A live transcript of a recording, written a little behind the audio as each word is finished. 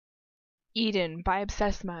Eden by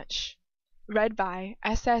obsessmuch. Read by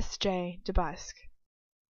SsjDeBusk.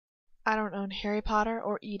 I don't own Harry Potter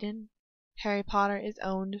or Eden. Harry Potter is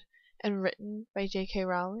owned and written by J.K.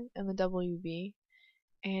 Rowling and the WB,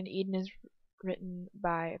 and Eden is written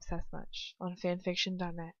by obsessmuch on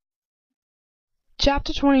fanfiction.net.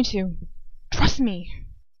 Chapter 22. Trust me.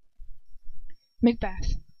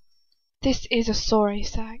 Macbeth. This is a sorry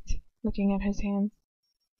sight, looking at his hands.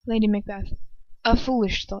 Lady Macbeth. A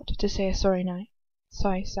foolish thought to say a sorry night.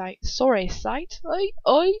 Sorry sight. Sorry sight?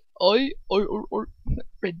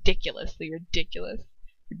 Ridiculously ridiculous.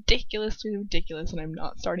 Ridiculously ridiculous, and I'm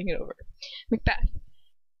not starting it over. Macbeth.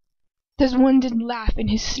 There's one did laugh in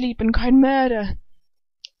his sleep and cried murder.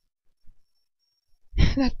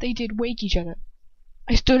 That they did wake each other.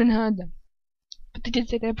 I stood and heard them. But they did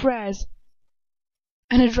say their prayers,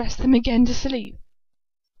 and addressed them again to sleep.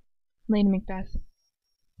 Lady Macbeth.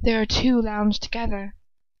 There are two lounged together.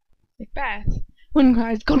 Macbeth. One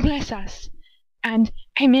cries, God bless us, and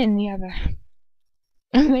Amen the other.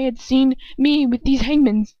 And they had seen me with these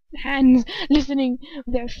hangmen's hands, listening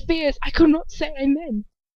with their fears. I could not say Amen,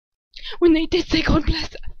 when they did say God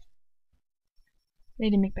bless us.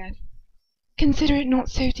 Lady Macbeth. Consider it not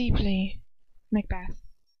so deeply. Macbeth.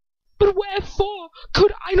 But wherefore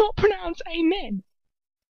could I not pronounce Amen?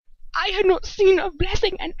 I had not seen a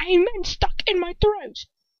blessing and Amen stuck in my throat.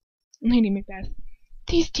 Lady Macbeth.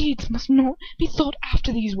 These deeds must not be thought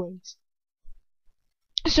after these ways,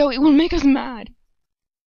 so it will make us mad.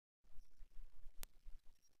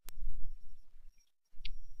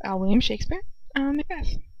 William Shakespeare,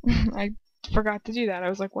 Macbeth. I forgot to do that. I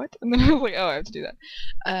was like, what? And then I was like, oh, I have to do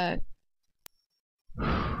that.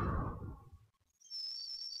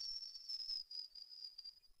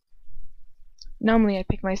 Numbly, I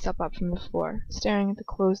pick myself up from the floor, staring at the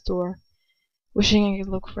closed door, wishing I could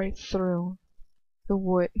look right through the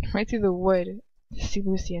wood, to see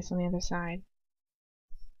Lucius on the other side.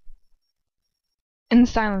 In the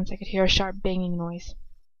silence, I could hear a sharp banging noise.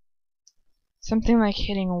 Something like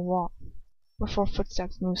hitting a wall, before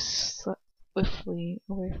footsteps moved swiftly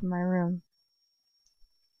away from my room.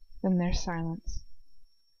 Then there's silence.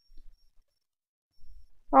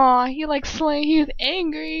 Aw, he was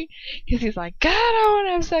angry, because he's like, God, I want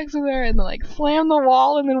to have sex with her, and then like slammed the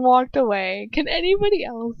wall and then walked away. Can anybody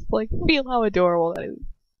else like feel how adorable that is?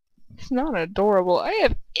 It's not adorable. I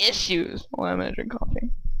have issues while I'm gonna drink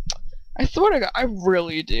coffee. I swear to God, I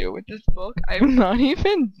really do with this book. I'm not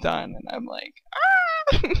even done, and I'm like,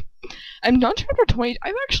 ah! I'm done chapter 20.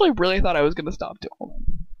 I've actually really thought I was gonna stop doing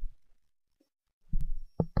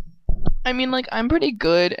it. I mean, like, I'm pretty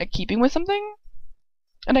good at keeping with something.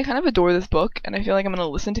 And I kind of adore this book, and I feel like I'm gonna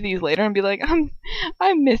listen to these later and be like,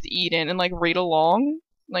 I miss Eden, and like read along,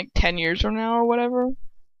 like 10 years from now or whatever.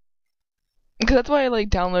 Because that's why I like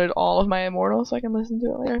downloaded all of my Immortal so I can listen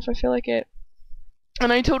to it later if I feel like it.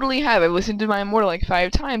 And I totally have. I've listened to my Immortal like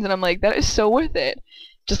 5 times, and I'm like, that is so worth it.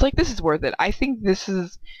 Just like this is worth it. I think this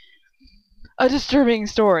is a disturbing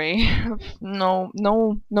story. No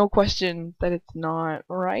question that it's not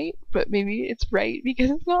right, but maybe it's right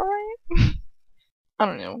because it's not right. I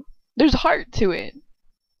don't know. There's heart to it.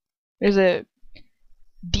 There's a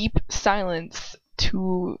deep silence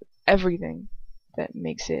to everything that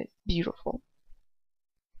makes it beautiful.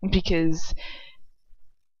 Because,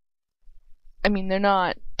 I mean, they're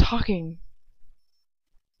not talking,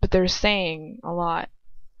 but they're saying a lot.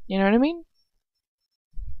 You know what I mean?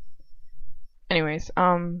 Anyways,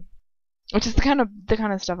 which is the kind of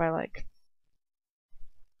stuff I like.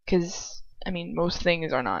 Because, I mean, most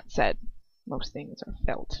things are not said. Most things are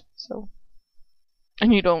felt, so,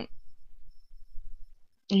 and you don't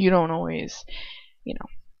always, you know,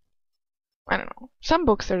 I don't know. Some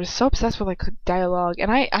books are just so obsessed with like dialogue,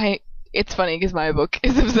 and it's funny because my book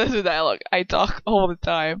is obsessed with dialogue. I talk all the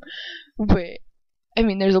time, but I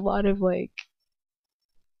mean, there's a lot of like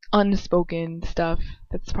unspoken stuff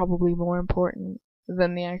that's probably more important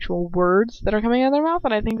than the actual words that are coming out of their mouth.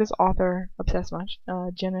 And I think this author, obsessmuch,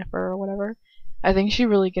 Jennifer or whatever, I think she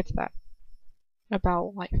really gets that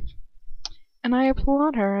about life, and I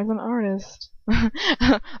applaud her as an artist.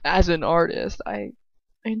 As an artist, I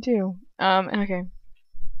do. Okay.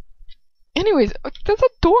 Anyways, that's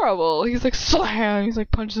adorable. He's like slam. He's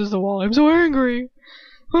like punches the wall. I'm so angry.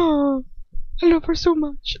 Oh, I love her so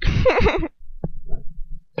much.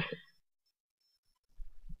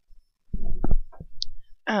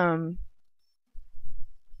 In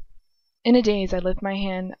a daze, I lift my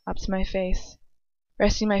hand up to my face,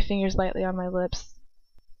 resting my fingers lightly on my lips.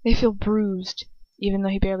 They feel bruised, even though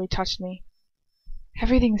he barely touched me.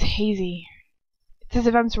 Everything's hazy. It's as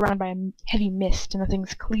if I'm surrounded by a heavy mist and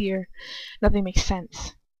nothing's clear. Nothing makes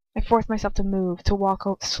sense. I force myself to move, to walk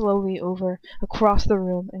slowly across the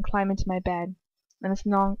room, and climb into my bed. And it's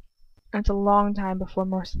a long time before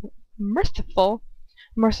merciful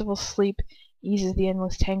sleep eases the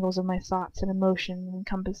endless tangles of my thoughts and emotion and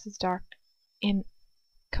encompasses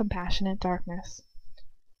compassionate darkness.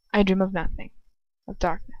 I dream of nothing, of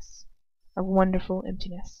darkness, of wonderful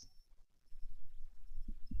emptiness.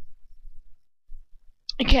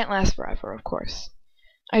 It can't last forever, of course.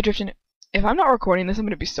 I drift in. If I'm not recording this, I'm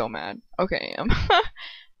gonna be so mad. Okay,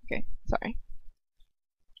 okay, sorry.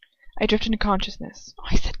 I drift into consciousness. Oh,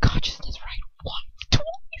 I said consciousness right once,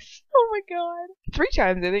 twice. Oh my god. 3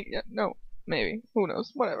 times, I think. Yeah, no, maybe. Who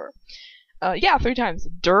knows? Whatever. Yeah, 3 times.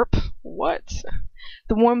 Derp. What?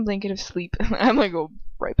 The warm blanket of sleep. I'm gonna go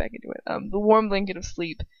right back into it. The warm blanket of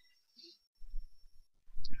sleep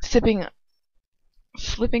slipping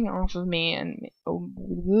off of me and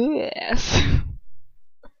yes.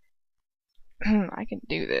 I can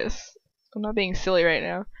do this. I'm not being silly right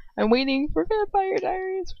now. I'm waiting for Vampire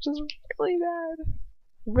Diaries, which is really bad.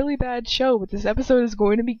 Really bad show, but this episode is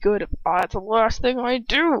going to be good. Oh, that's the last thing I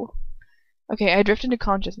do. Okay, I drift into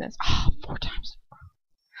consciousness. 4 times.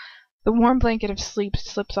 The warm blanket of sleep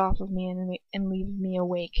slips off of me and leaves me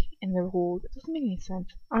awake in the hold. It doesn't make any sense.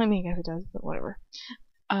 I mean, I guess it does, but whatever.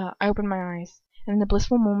 I open my eyes, and in the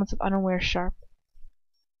blissful moments of unaware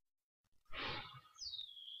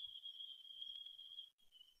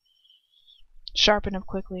sharpen up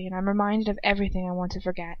quickly, and I'm reminded of everything I want to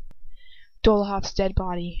forget. Dolohov's dead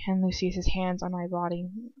body, and Lucius's hands on my body.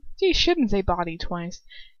 You shouldn't say body twice.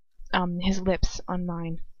 His lips on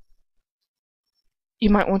mine. You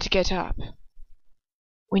might want to get up.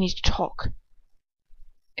 We need to talk.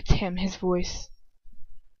 It's him, his voice.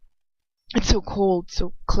 It's so cold,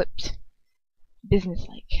 so clipped.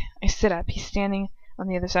 Businesslike. I sit up. He's standing on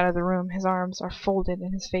the other side of the room. His arms are folded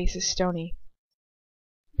and his face is stony.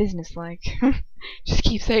 Businesslike. Just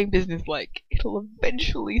keep saying businesslike. It'll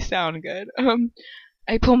eventually sound good.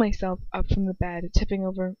 I pull myself up from the bed, tripping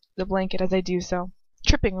over the blanket as I do so.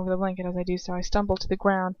 I stumble to the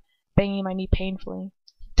ground, banging my knee painfully.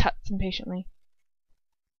 He tuts impatiently.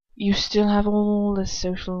 You still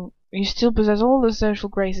possess all the social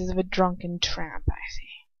graces of a drunken tramp, I see.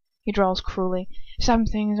 He drawls cruelly. Some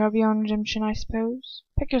things are beyond redemption, I suppose.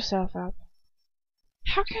 Pick yourself up.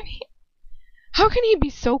 How can he be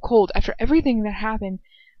so cold after everything that happened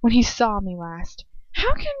when he saw me last?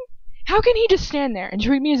 How can he just stand there and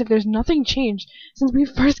treat me as if there's nothing changed since we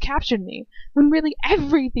first captured me, when really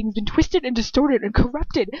everything's been twisted and distorted and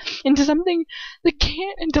corrupted into something that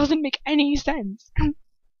can't and doesn't make any sense?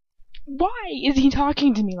 Why is he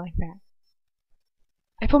talking to me like that?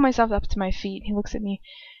 I pull myself up to my feet. He looks at me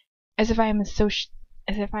as if I am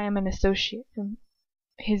an associate from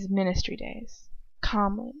his ministry days,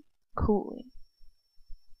 calmly, coolly.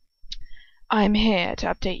 I'm here to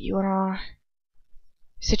update you on our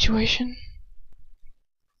situation.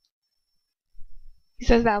 He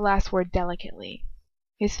says that last word delicately.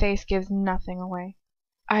 His face gives nothing away.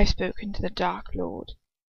 I've spoken to the Dark Lord.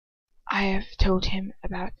 I have told him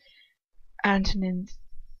about Antonin's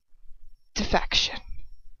defection,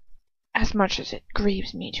 as much as it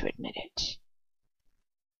grieves me to admit it.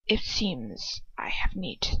 It seems I have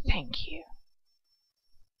need to thank you.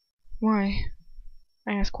 Why?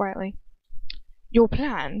 I asked quietly. Your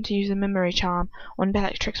plan to use the memory charm on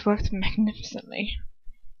Bellatrix worked magnificently.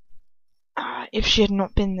 If she had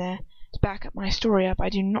not been there to back up my story up, I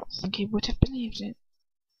do not think he would have believed it.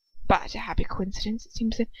 But a happy coincidence, it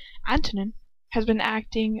seems that Antonin has been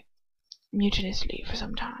acting mutinously for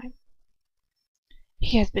some time.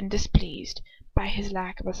 He has been displeased by his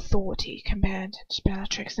lack of authority compared to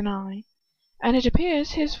Bellatrix and I, and it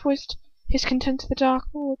appears he has voiced his contempt to the Dark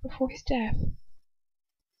Lord before his death.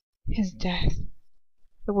 His death.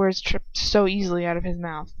 The words tripped so easily out of his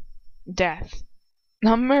mouth. Death.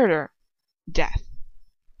 Not murder. Death.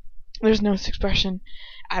 There's no expression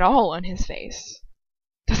at all on his face.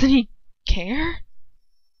 Doesn't he care?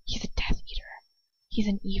 He's a Death Eater. He's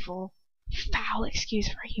an evil, foul excuse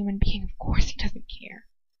for a human being. Of course he doesn't care.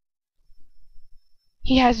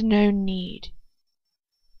 He has no need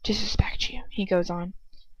to suspect you, he goes on,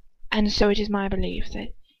 and so it is my belief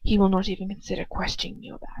that he will not even consider questioning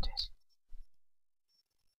you about it.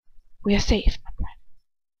 We are safe, my friend.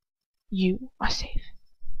 You are safe.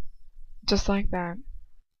 Just like that.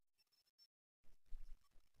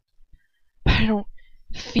 But I don't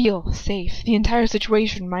feel safe. The entire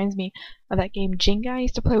situation reminds me of that game Jenga I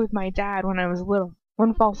used to play with my dad when I was little.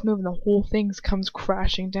 One false move and the whole thing comes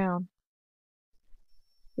crashing down.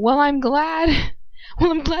 Well, I'm glad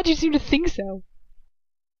you seem to think so.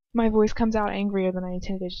 My voice comes out angrier than I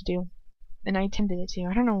intended it to do. and I attempted it too.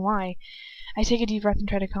 I don't know why. I take a deep breath and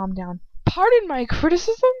try to calm down. Pardon my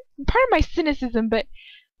criticism? Pardon my cynicism, but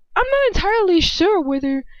I'm not entirely sure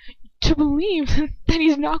whether to believe that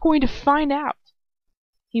he's not going to find out.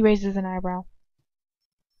 He raises an eyebrow.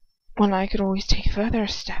 Well, I could always take further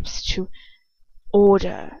steps to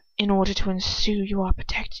in order to ensure you are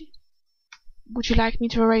protected. Would you like me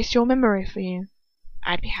to erase your memory for you?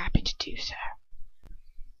 I'd be happy to do so.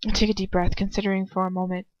 I take a deep breath, considering for a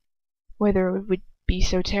moment whether it would be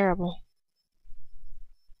so terrible.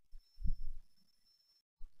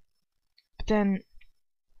 But then,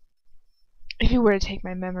 if you were to take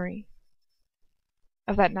my memory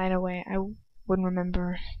of that night away, I wouldn't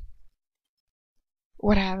remember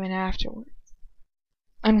what happened afterwards.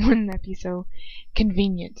 And wouldn't that be so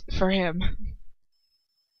convenient for him?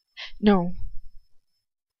 No.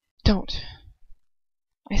 Don't.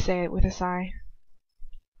 I say it with a sigh.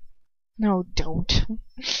 No, don't.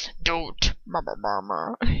 Don't,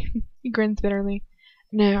 mama. He grins bitterly.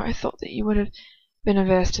 No, I thought that you would have been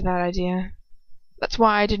averse to that idea. That's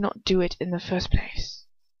why I did not do it in the first place.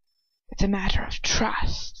 It's a matter of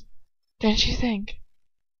trust. Don't you think?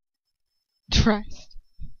 Trust?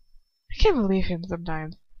 I can't believe him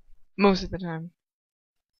sometimes. Most of the time.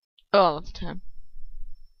 All of the time.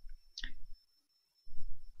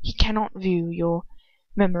 He cannot view your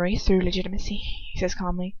memory through legitimacy, he says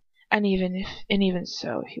calmly. And even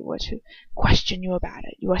so, if he were to question you about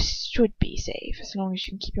it, you should be safe as long as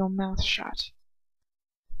you can keep your mouth shut.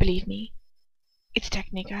 Believe me, it's a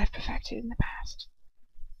technique I've perfected in the past.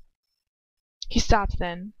 He stops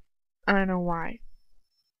then. I don't know why.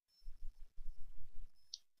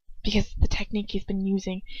 Because the technique he's been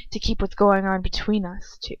using to keep what's going on between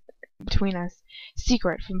us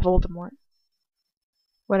secret from Voldemort.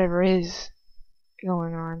 Whatever is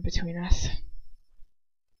going on between us.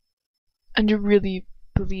 And you really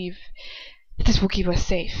believe that this will keep us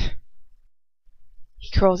safe? He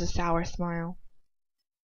curls a sour smile.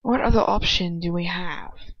 What other option do we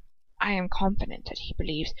have? I am confident that he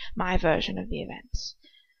believes my version of the events,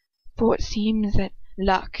 for it seems that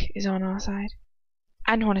luck is on our side.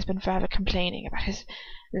 Antoine has been forever complaining about his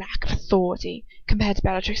lack of authority compared to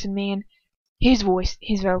Bellatrix and me, and his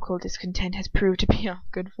vocal discontent has proved to be our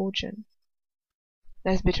good fortune.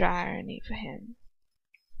 There's bitter irony for him.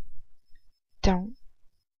 Don't,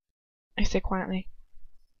 I say quietly.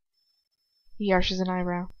 He arches an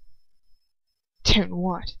eyebrow. Don't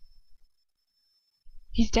what?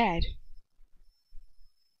 He's dead.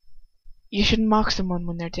 You shouldn't mock someone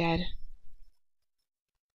when they're dead.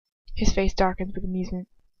 His face darkens with amusement.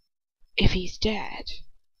 If he's dead,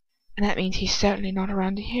 and that means he's certainly not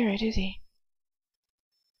around to hear it, is he?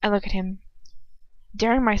 I look at him,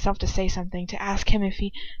 daring myself to say something, to ask him if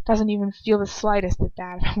he doesn't even feel the slightest bit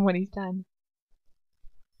bad about what he's done.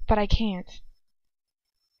 But I can't,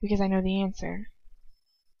 because I know the answer.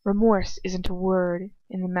 Remorse isn't a word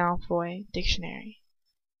in the Malfoy dictionary.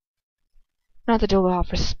 Not that Dolof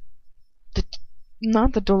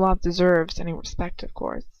deserves any respect, of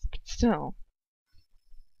course, but still.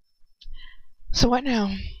 So what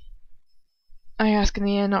now? I ask in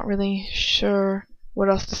the end, not really sure what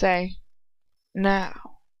else to say.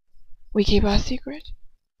 Now, we keep our secret?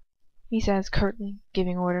 He says curtly,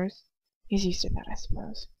 giving orders. He's used to that, I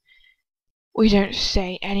suppose. We don't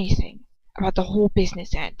say anything about the whole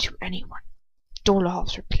business and to anyone.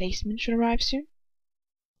 Dolahof's replacement should arrive soon.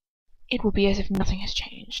 It will be as if nothing has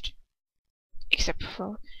changed. Except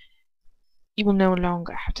for you will no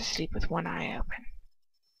longer have to sleep with one eye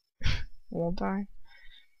open. Won't I?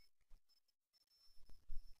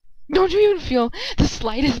 Don't you even feel the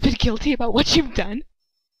slightest bit guilty about what you've done?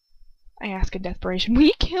 I ask in desperation.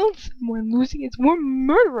 We killed someone, Lucy. It's more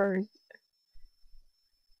murderers.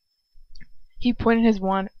 He pointed his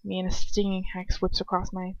wand at me and a stinging hex whips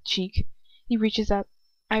across my cheek. He reaches up.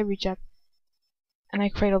 I reach up. And I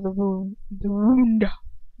cradle the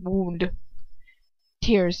wound.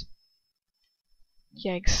 Tears.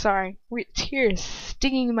 Yikes, sorry. Tears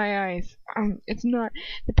stinging my eyes. It's not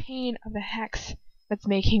the pain of the hex that's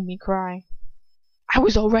making me cry. I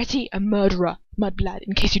was already a murderer, Mudblood,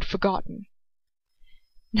 in case you'd forgotten.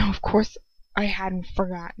 No, of course I hadn't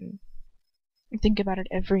forgotten. I think about it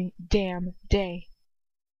every damn day.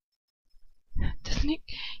 Doesn't it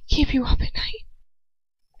keep you up at night?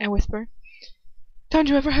 I whisper. Don't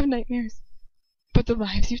you ever have nightmares about the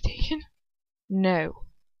lives you've taken? No,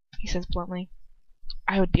 he says bluntly.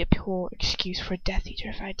 I would be a poor excuse for a Death Eater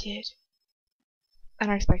if I did. I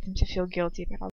don't expect him to feel guilty about all